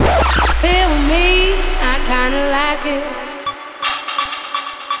like it.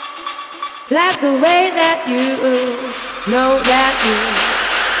 Like the way that you know that you,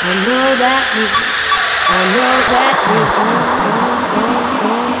 I know that you, I know that you.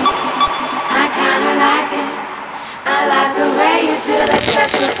 I kinda like it. I like the way you do that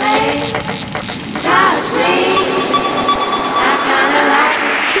special thing. Touch me. I kinda like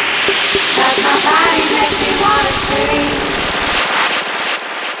it. Touch my body, makes me want.